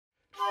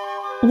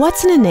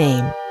"What's in a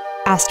name?"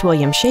 asked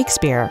William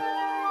Shakespeare,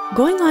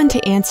 going on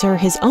to answer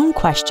his own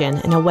question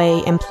in a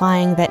way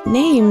implying that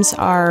names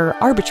are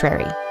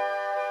arbitrary.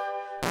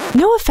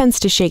 No offense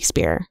to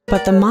Shakespeare,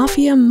 but the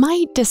Mafia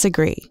might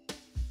disagree.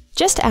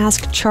 Just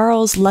ask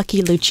Charles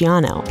Lucky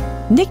Luciano,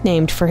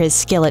 nicknamed for his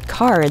skill at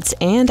cards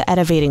and at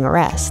evading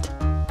arrest.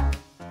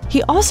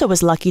 He also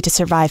was lucky to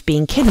survive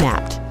being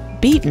kidnapped,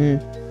 beaten,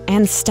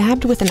 and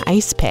stabbed with an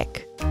ice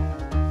pick.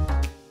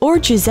 Or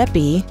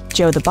Giuseppe,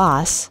 Joe the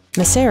Boss,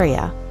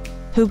 Masseria,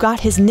 who got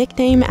his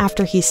nickname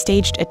after he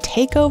staged a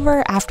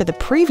takeover after the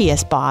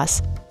previous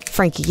boss,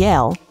 Frankie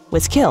Yale,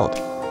 was killed,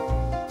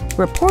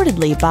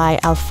 reportedly by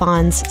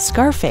Alphonse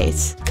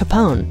Scarface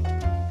Capone.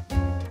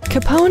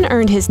 Capone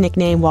earned his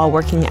nickname while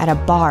working at a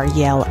bar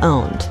Yale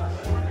owned.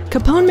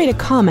 Capone made a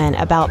comment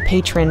about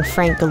patron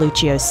Frank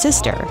Galluccio's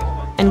sister,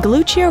 and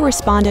Galluccio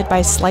responded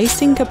by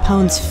slicing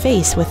Capone's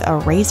face with a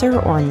razor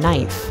or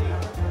knife.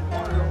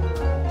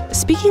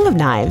 Speaking of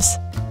knives,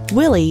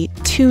 Willie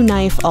Two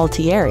Knife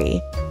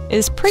Altieri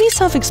is pretty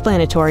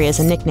self-explanatory as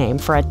a nickname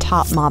for a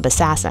top mob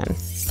assassin.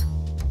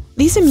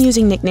 These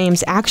amusing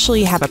nicknames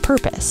actually have a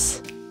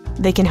purpose.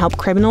 They can help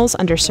criminals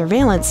under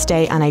surveillance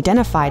stay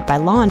unidentified by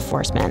law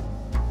enforcement,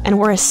 and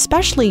were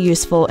especially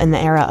useful in the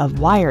era of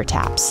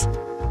wiretaps.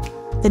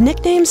 The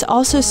nicknames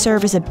also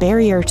serve as a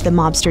barrier to the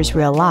mobsters'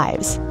 real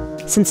lives,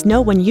 since no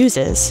one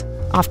uses,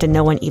 often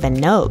no one even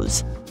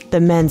knows,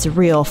 the men's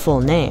real full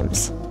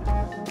names.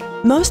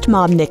 Most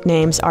mob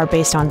nicknames are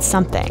based on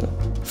something.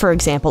 For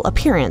example,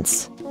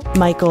 appearance,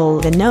 Michael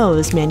the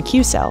Nose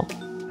Mancuso;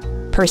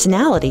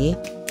 personality,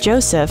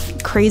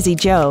 Joseph Crazy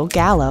Joe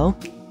Gallo;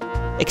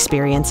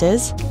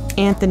 experiences,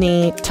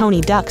 Anthony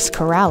Tony Ducks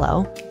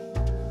Corallo;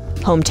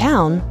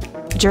 hometown,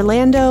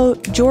 Gerlando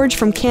George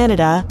from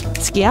Canada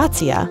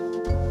Schiazzia;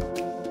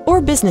 or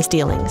business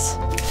dealings,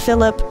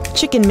 Philip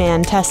Chicken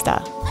Man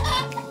Testa.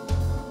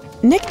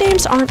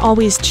 Nicknames aren't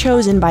always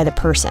chosen by the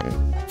person.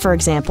 For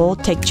example,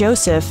 take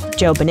Joseph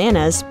Joe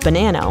Bananas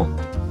Banano.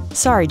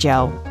 Sorry,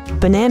 Joe.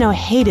 Banano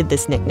hated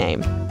this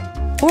nickname.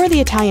 Or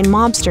the Italian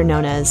mobster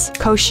known as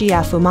Cosci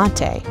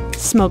Affumate,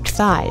 smoked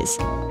thighs,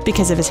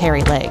 because of his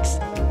hairy legs.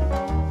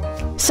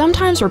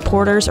 Sometimes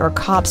reporters or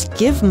cops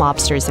give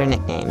mobsters their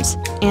nicknames.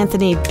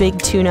 Anthony Big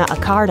Tuna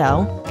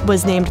Accardo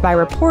was named by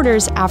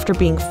reporters after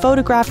being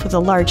photographed with a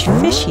large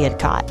fish he had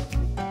caught.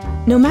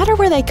 No matter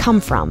where they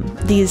come from,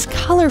 these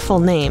colorful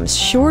names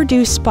sure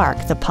do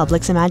spark the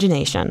public's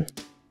imagination.